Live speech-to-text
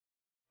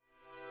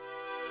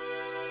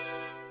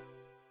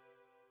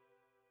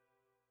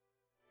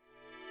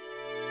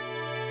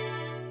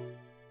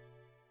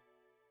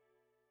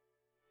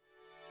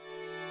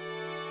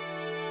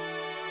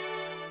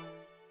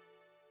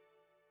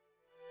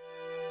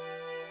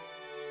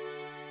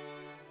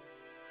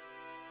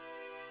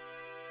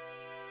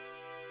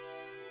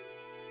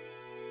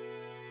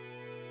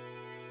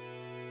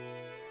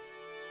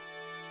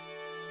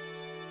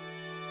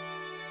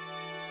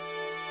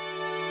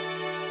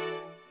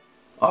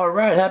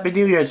Alright, Happy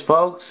New Year's,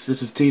 folks.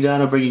 This is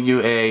t-dyno bringing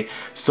you a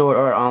Sword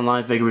Art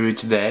Online figure review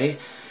today.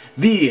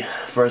 The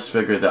first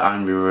figure that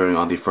I'm reviewing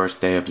on the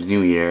first day of the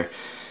new year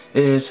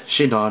is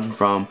Sinon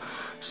from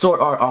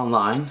Sword Art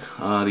Online.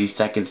 The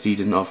second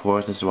season, of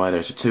course. This is why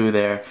there's a 2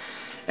 there.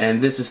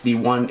 And this is the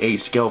 1/8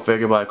 scale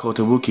figure by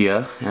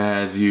Kotobukiya,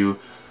 as you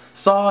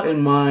saw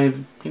in my,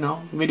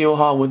 video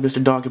haul with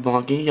Mr. Donkey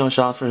Blonky.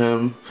 Shots for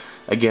him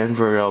again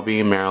for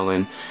being in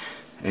Maryland.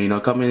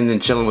 And coming in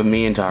and chilling with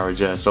me and Tyra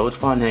Just. So it's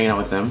fun hanging out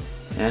with them.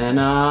 And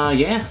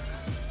yeah,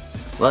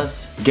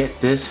 let's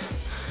get this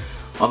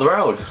on the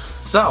road.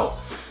 So,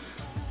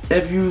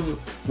 if you've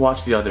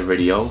watched the other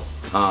video,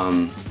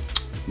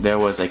 there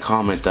was a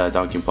comment that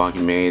Donkey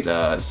Blonky made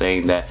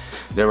saying that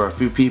there were a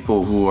few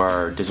people who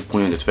are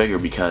disappointed in this figure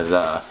because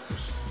of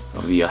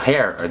the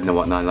hair and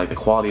whatnot, like the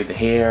quality of the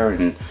hair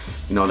and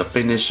the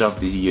finish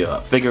of the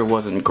figure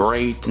wasn't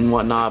great and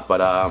whatnot.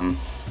 But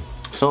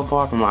so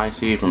far from what I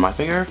see from my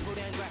figure,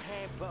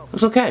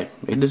 looks okay.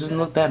 It doesn't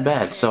look that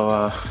bad. So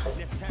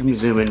let me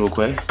zoom in real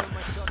quick.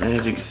 And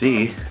as you can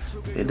see,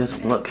 it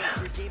doesn't look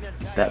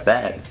that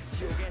bad.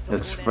 It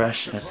looks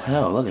fresh as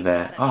hell. Look at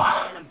that.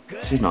 Oh,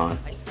 Sinon.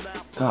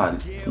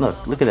 God,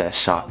 look at that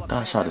shot.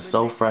 That shot is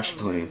so fresh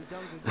and clean.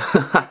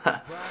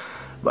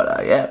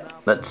 But yeah,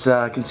 let's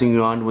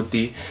continue on with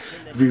the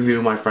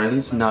review, my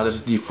friends. Now this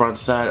is the front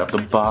side of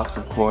the box.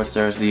 Of course,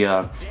 there's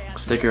the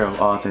sticker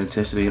of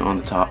authenticity on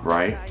the top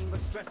right.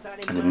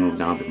 And then move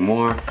down a bit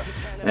more.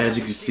 As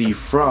you can see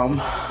from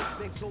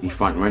the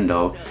front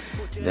window,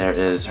 there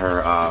is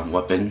her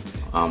weapon,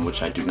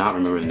 which I do not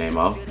remember the name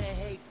of.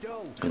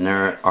 And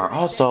there are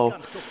also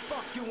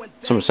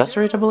some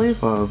accessories, I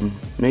believe.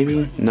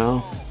 Maybe?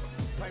 No.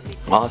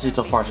 All I see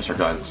so far is just her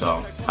gun,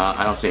 so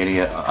I don't see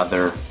any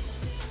other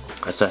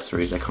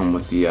accessories that come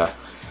with the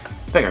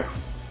figure.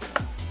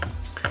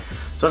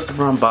 So that's the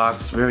front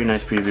box. Very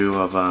nice preview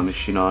of Miss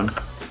Sinon.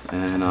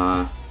 And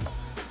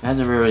it has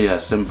a very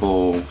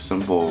simple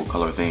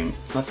color theme.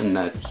 Nothing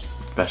that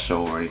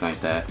special or anything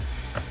like that.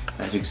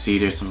 As you can see,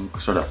 there's some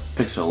sort of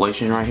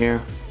pixelation right here.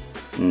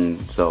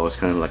 And so it's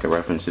kind of like a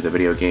reference to the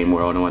video game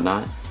world and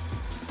whatnot.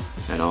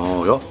 And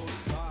yeah,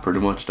 pretty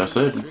much that's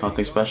it.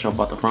 Nothing special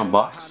about the front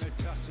box.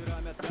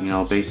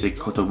 Basic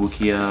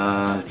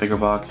Kotobukiya figure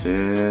box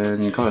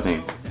and color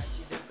theme.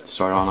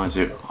 Sword Art Online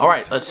too.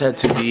 Alright, let's head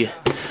to the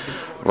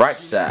right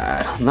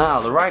side. Now,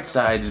 the right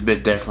side is a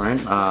bit different.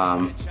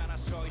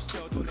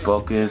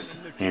 Focus,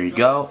 here you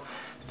go.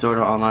 Sword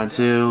Art Online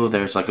 2.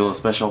 There's like a little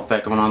special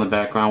effect going on in the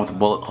background with a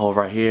bullet hole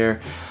right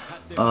here.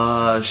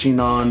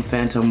 Sinon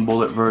Phantom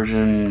Bullet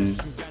version,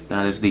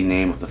 that is the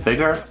name of the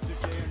figure.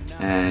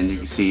 And you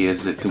can see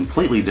it's a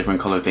completely different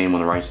color theme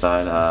on the right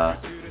side.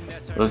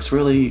 It looks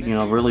really,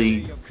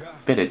 really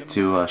fitted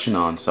to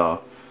Sinon.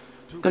 So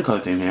good color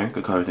theme here,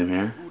 good color theme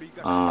here.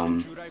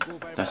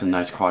 That's a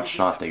nice crotch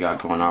shot they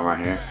got going on right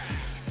here.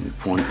 Let me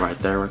point right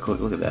there real quick,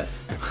 look at that.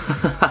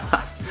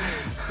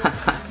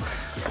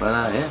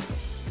 But yeah.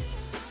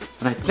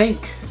 And I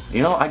think,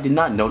 I did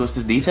not notice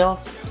this detail,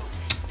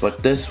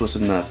 but this was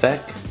an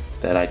effect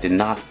that I did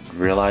not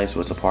realize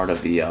was a part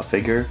of the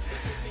figure.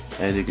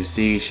 As you can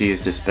see, she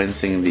is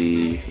dispensing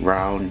the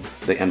round,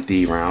 the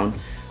empty round,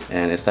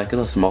 and it's like a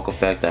little smoke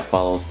effect that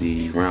follows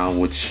the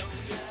round, which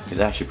is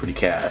actually pretty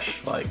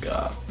cash. Like,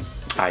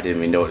 I didn't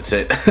even notice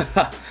it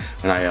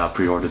when I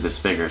pre-ordered this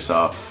figure,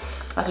 so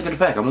that's a good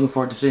effect. I'm looking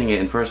forward to seeing it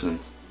in person.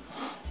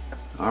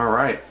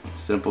 Alright,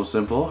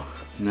 simple.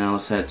 Now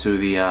let's head to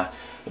the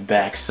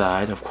back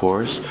side, of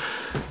course.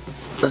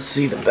 Let's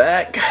see the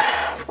back.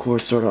 Of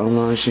course, Sword Art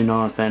Online,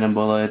 Sinon, Phantom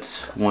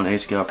Bullets, 1/8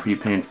 scale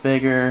pre-paint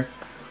figure.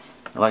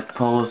 I like the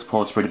pose. The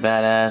pose is pretty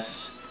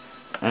badass.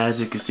 As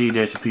you can see,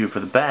 there's a preview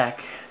for the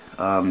back.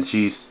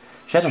 She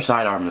has her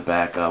sidearm in the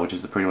back, which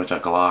is pretty much a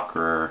Glock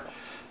or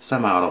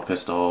semi-auto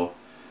pistol,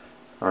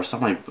 or I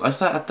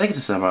think it's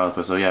a semi-auto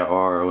pistol, yeah,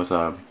 or it was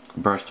a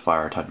burst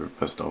fire type of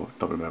pistol.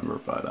 Don't remember,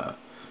 but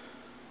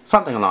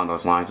something along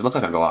those lines. It looks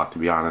like a Glock, to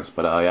be honest,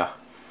 but yeah.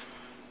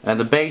 And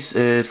the base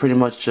is pretty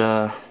much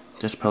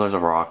just pillars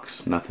of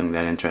rocks. Nothing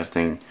that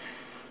interesting,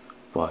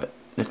 but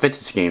it fits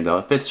the scheme though.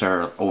 It fits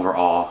her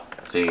overall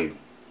theme.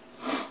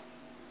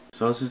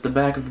 So this is the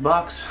back of the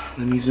box.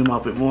 Let me zoom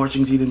out a bit more so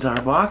you can see the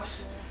entire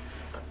box.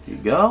 Here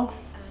you go.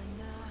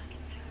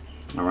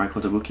 Alright,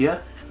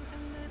 Kotobukiya.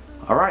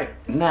 Alright,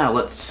 now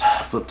let's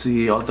flip to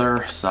the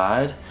other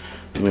side.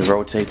 Let me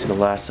rotate to the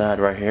last side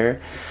right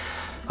here.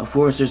 Of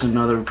course, there's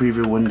another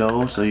preview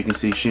window so you can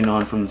see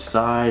Sinon from the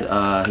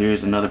side.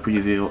 Here's another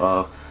preview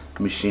of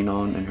Miss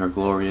Sinon in her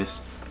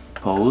glorious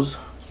pose.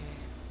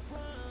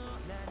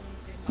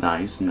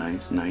 Nice.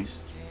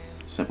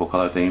 Simple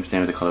color theme,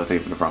 standard color theme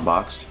for the front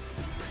box.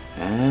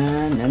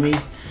 And let me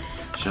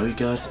show you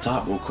guys the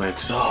top real quick.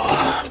 So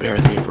bear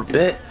with me for a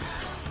bit.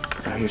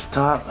 Right, here's the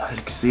top. As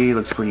you can see, it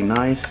looks pretty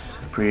nice.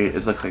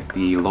 It looks like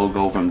the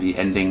logo from the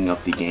ending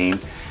of the game.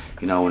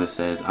 When it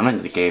says, I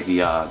meant the game,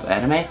 the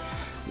anime,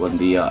 when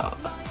the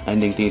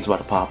ending thing's about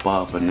to pop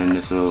up and then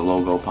this little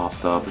logo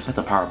pops up. It's like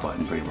the power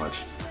button, pretty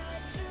much.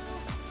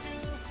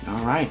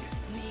 Alright.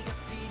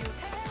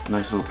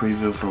 Nice little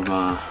preview from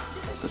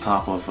the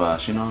top of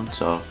Sinon.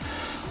 So,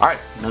 alright,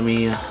 let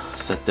me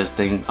set this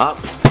thing up.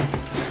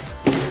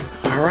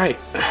 Alright,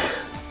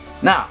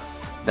 now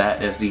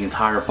that is the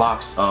entire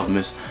box of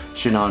Miss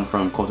Sinon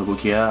from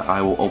Kotobukiya.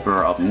 I will open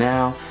her up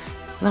now,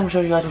 and I'm gonna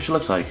show you guys what she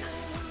looks like.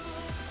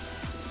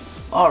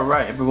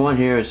 Alright everyone,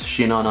 here is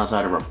Sinon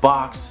outside of her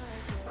box,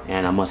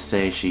 and I must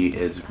say she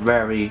is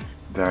very,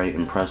 very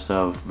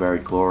impressive, very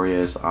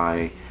glorious.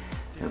 I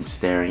am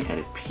staring at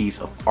a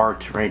piece of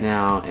art right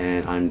now,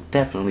 and I'm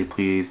definitely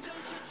pleased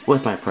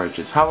with my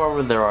purchase.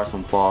 However, there are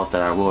some flaws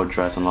that I will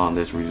address along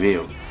this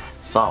review.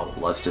 So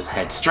let's just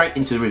head straight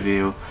into the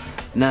review.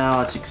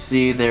 Now, as you can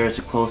see, there's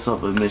a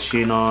close-up of Miss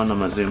Sinon. I'm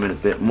gonna zoom in a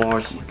bit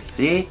more so you can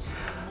see.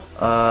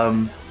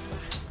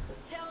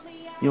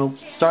 You know,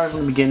 starting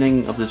from the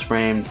beginning of this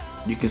frame,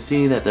 you can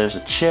see that there's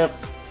a chip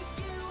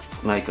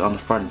like on the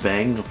front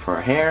bang of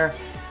her hair,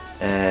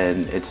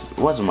 and it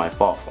wasn't my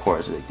fault, of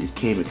course. It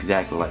came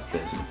exactly like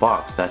this in the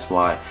box. That's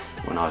why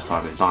when I was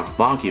talking to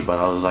Donkey about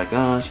it, I was like,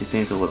 she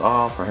seems a little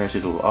off, her hair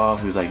seems a little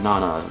off. He was like,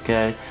 no, it's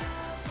okay.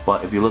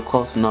 But if you look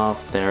close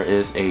enough, there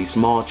is a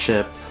small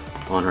chip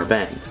on her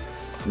bang.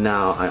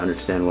 Now I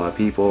understand why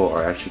people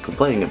are actually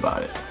complaining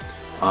about it.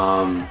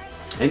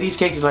 In these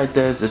cases like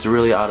this, it's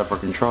really out of our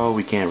control.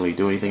 We can't really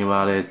do anything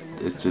about it.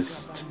 It's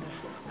just,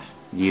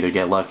 you either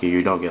get lucky or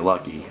you don't get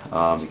lucky.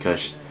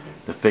 Because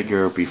the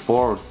figure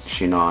before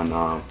Sinon,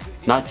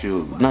 not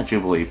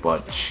Jubilee,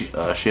 but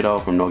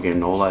Shido from No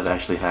Game No Life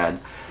actually had,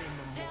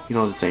 you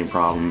know, the same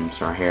problems.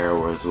 Her hair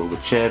was a little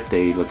bit chipped,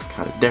 they looked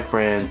kind of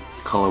different,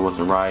 color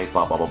wasn't right,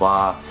 blah blah blah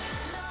blah.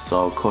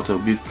 So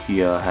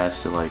Kotobukiya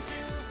has to like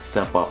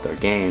step up their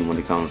game when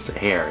it comes to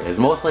hair. There's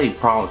mostly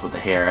problems with the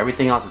hair,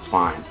 everything else is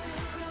fine.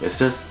 It's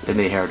just in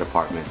the hair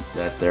department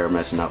that they're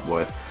messing up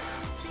with.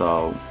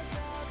 So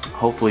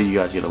hopefully you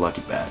guys get a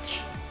lucky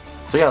badge.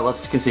 So yeah,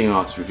 let's continue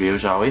on this review,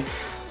 shall we?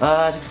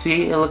 As you can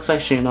see, it looks like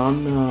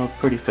Sinon,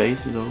 pretty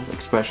face, you know,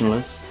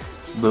 expressionless,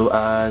 blue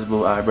eyes,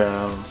 blue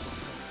eyebrows,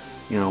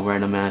 you know,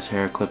 random ass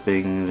hair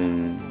clippings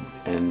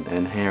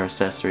and hair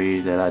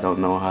accessories that I don't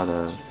know how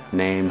to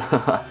name.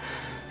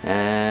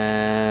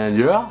 And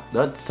yeah,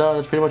 that's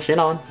pretty much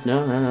Sinon.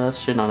 Yeah, that's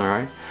Sinon,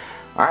 alright.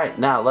 Alright,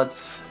 now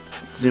let's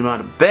zoom out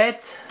a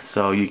bit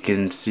so you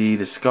can see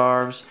the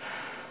scarves.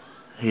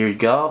 Here you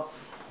go.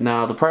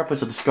 Now the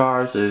purpose of the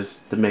scarves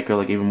is to make her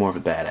look even more of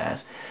a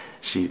badass.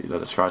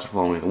 The scarves are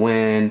flowing in the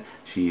wind.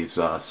 She's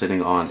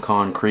sitting on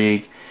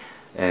concrete,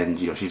 and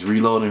you know she's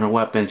reloading her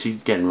weapon. She's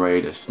getting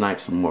ready to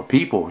snipe some more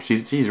people.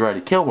 She's ready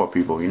to kill more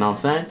people. You know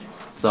what I'm saying?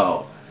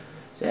 So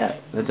yeah,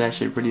 that's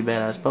actually a pretty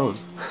badass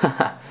pose.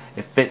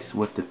 It fits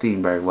with the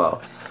theme very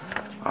well.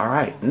 All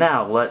right,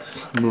 now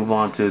let's move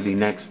on to the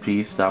next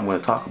piece that I'm going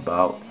to talk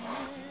about,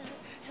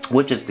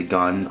 which is the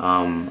gun.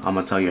 I'm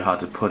gonna tell you how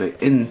to put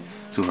it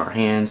into her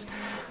hands.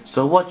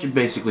 So what you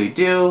basically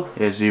do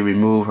is you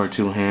remove her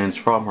two hands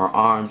from her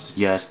arms.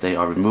 Yes, they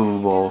are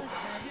removable.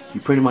 You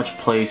pretty much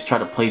try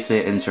to place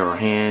it into her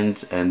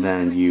hands, and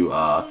then you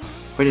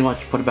pretty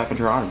much put it back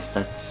into her arms.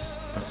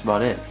 That's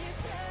about it.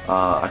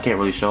 I can't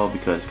really show it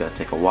because it's gonna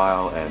take a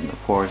while, and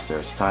of course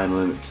there's a time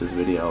limit to this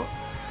video.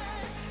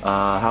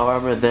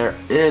 However, there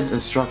is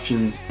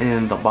instructions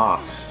in the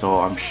box, so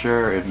I'm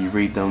sure if you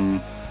read them,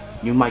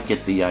 you might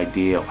get the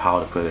idea of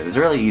how to put it. It's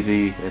really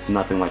easy. It's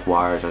nothing like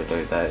wires or anything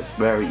like that. It's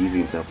very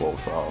easy and simple.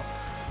 So,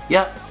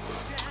 yeah.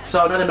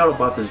 So another note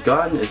about this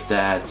gun is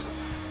that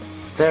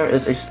there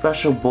is a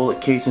special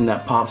bullet casing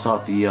that pops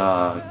out the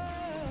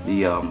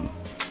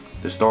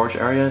storage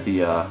area.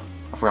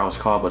 I forgot what it's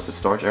called, but it's the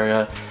storage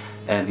area,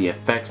 and the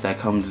effects that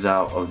comes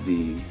out of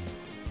the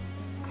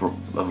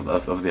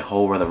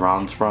hole where the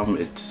round's from.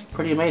 It's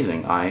pretty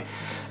amazing. I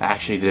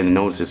actually didn't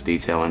notice this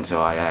detail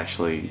until I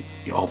actually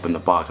opened the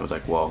box. I was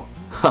like, whoa.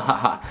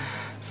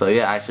 So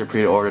yeah, I actually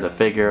pre-ordered a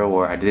figure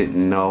where I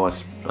didn't know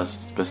a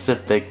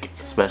specific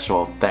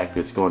special effect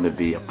is going to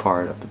be a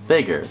part of the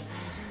figure.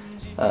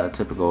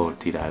 Typical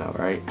t-dyno,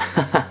 right?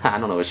 I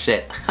don't know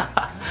shit.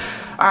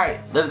 Alright,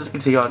 let's just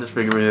continue on this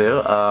figure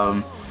review.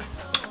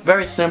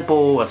 Very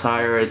simple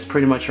attire. It's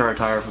pretty much her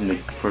attire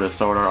for the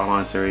Sword Art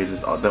Online series.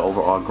 It's the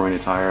overall green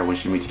attire when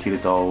she meets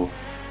Kirito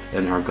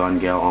in her Gun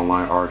Gale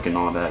Online arc and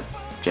all that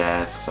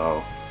jazz.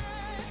 So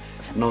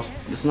no,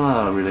 it's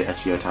not a really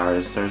ecchi attire.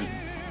 It's her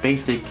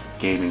basic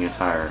gaming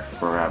attire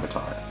for her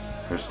avatar,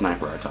 her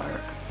sniper attire.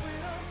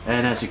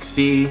 And as you can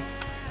see,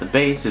 the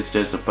base is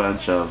just a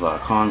bunch of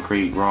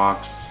concrete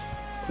rocks,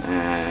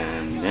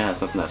 and yeah,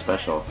 it's nothing that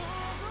special.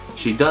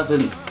 She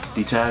doesn't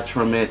detach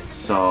from it,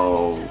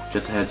 so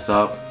just a heads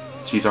up,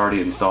 she's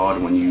already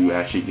installed when you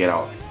actually get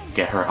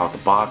her out the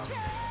box.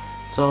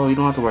 So you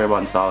don't have to worry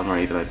about installing or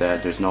anything like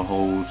that. There's no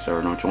holes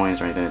or no joints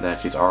or anything like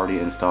that. She's already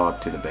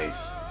installed to the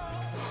base.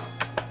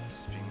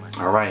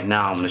 Alright,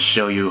 now I'm going to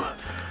show you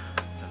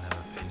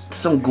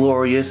some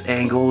glorious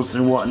angles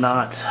and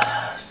whatnot.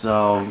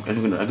 So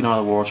ignore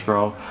the world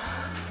scroll.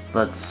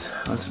 Let's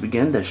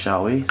begin this,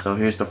 shall we? So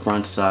here's the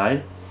front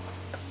side.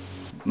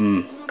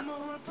 It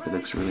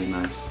looks really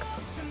nice.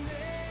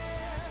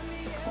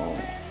 Oh,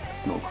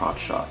 no crotch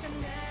shot.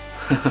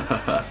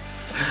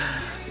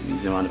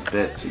 Zoom on a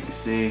bit so you can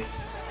see.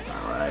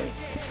 Alright,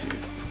 let's see.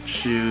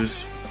 Shoes,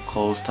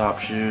 closed top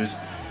shoes.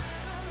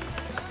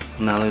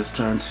 Now let's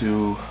turn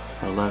to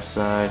our left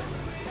side,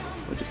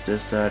 which is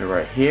this side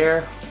right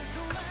here.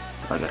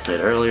 Like I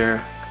said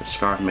earlier, the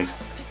scarf makes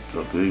it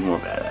look really more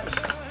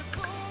badass.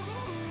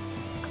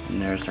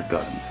 And there's her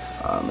gun.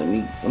 Let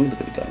me look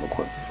at the gun real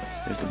quick.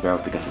 There's the barrel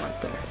of the gun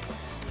right there.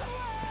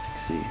 As you can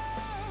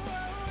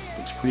see,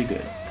 looks pretty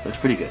good. Looks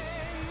pretty good.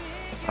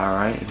 All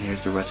right, and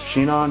here's the rest of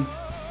Sinon.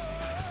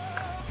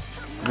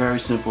 Very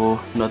simple,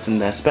 nothing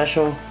that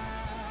special.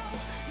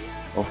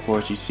 Of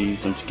course, you see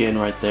some skin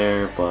right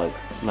there, but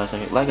like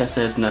I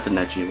said, it's nothing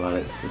edgy about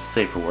it. It's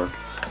safe for work.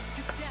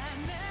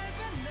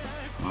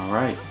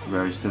 Alright,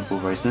 very simple,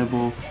 very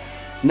simple.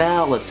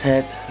 Now let's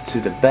head to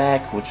the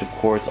back, which of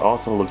course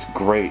also looks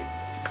great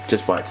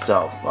just by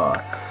itself.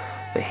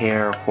 The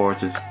hair, of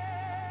course, is,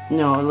 you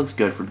know, it looks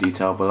good for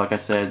detail, but like I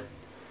said,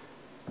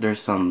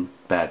 there's some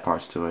bad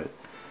parts to it.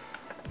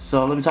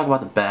 So let me talk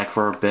about the back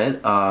for a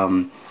bit.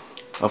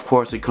 Of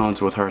course, it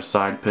comes with her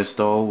side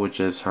pistol, which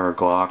is her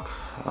Glock.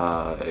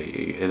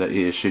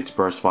 It shoots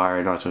burst fire,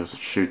 it also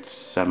shoots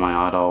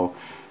semi-auto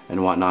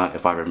and whatnot,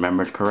 if I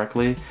remembered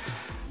correctly.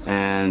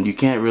 And you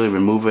can't really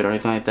remove it or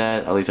anything like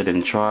that. At least I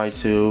didn't try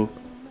to.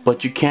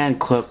 But you can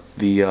clip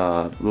the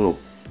little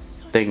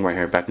thing right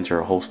here back into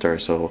her holster.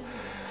 So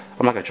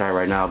I'm not gonna try it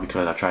right now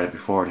because I tried it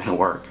before, it didn't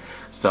work.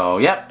 So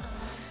yep.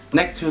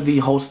 Next to the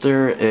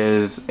holster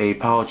is a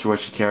pouch where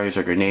she carries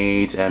her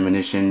grenades,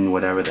 ammunition,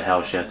 whatever the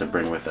hell she has to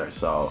bring with her.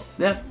 So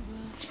yeah,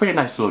 it's a pretty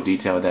nice little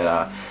detail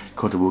that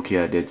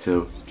Kotobukiya did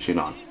to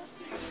Sinon.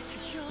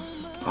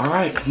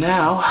 Alright,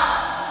 now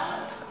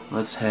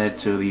let's head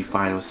to the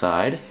final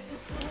side.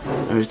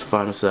 Here's the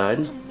final side.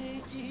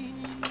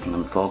 Let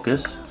me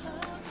focus.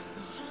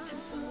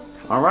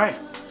 Alright.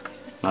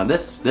 Now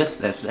this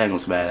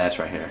angle's badass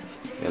right here.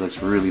 It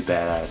looks really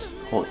badass.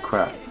 Holy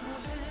crap.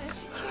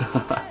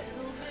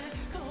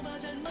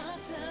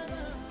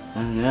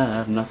 And yeah, I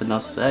have nothing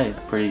else to say.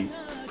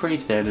 Pretty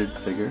standard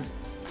figure.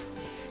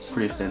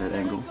 Pretty standard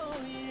angle.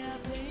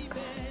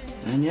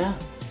 And yeah.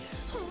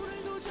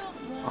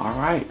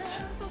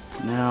 Alright.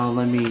 Now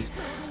let me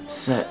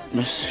set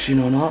Miss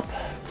Sinon up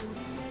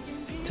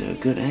to a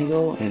good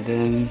angle and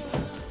then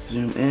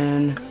zoom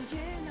in.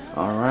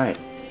 Alright.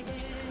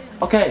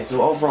 Okay,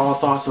 so overall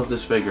thoughts of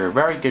this figure.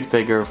 Very good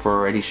figure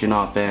for any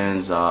Sinon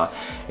fans.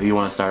 If you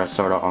want to start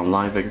an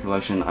online figure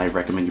collection, I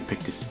recommend you pick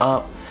this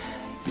up.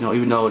 You know,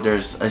 even though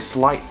there's a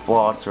slight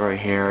flaw to her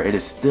hair, it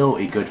is still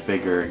a good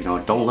figure. You know,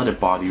 don't let it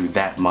bother you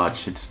that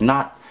much. It's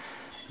not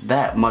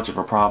that much of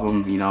a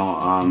problem, you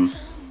know.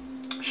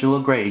 She'll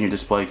look great in your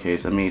display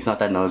case. I mean, it's not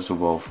that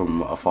noticeable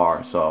from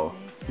afar, so,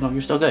 you know,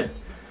 you're still good.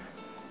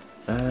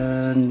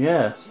 And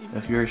yeah,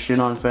 if you're a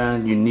Sinon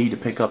fan, you need to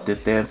pick up this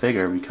damn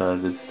figure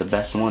because it's the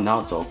best one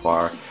out so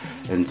far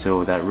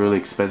until that really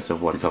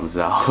expensive one comes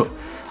out.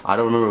 I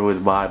don't remember who it was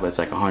by, but it's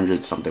like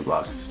 100 something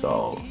bucks,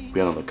 so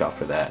be on the lookout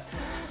for that.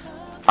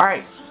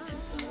 Alright,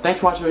 thanks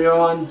for watching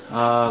everyone.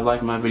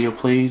 Like my video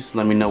please,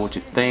 let me know what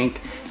you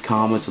think.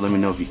 Comments, let me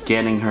know if you're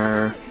getting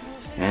her.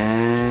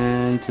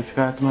 And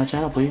subscribe to my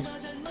channel please.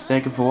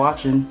 Thank you for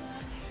watching.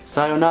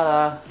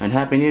 Sayonara and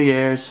Happy New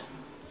Year's.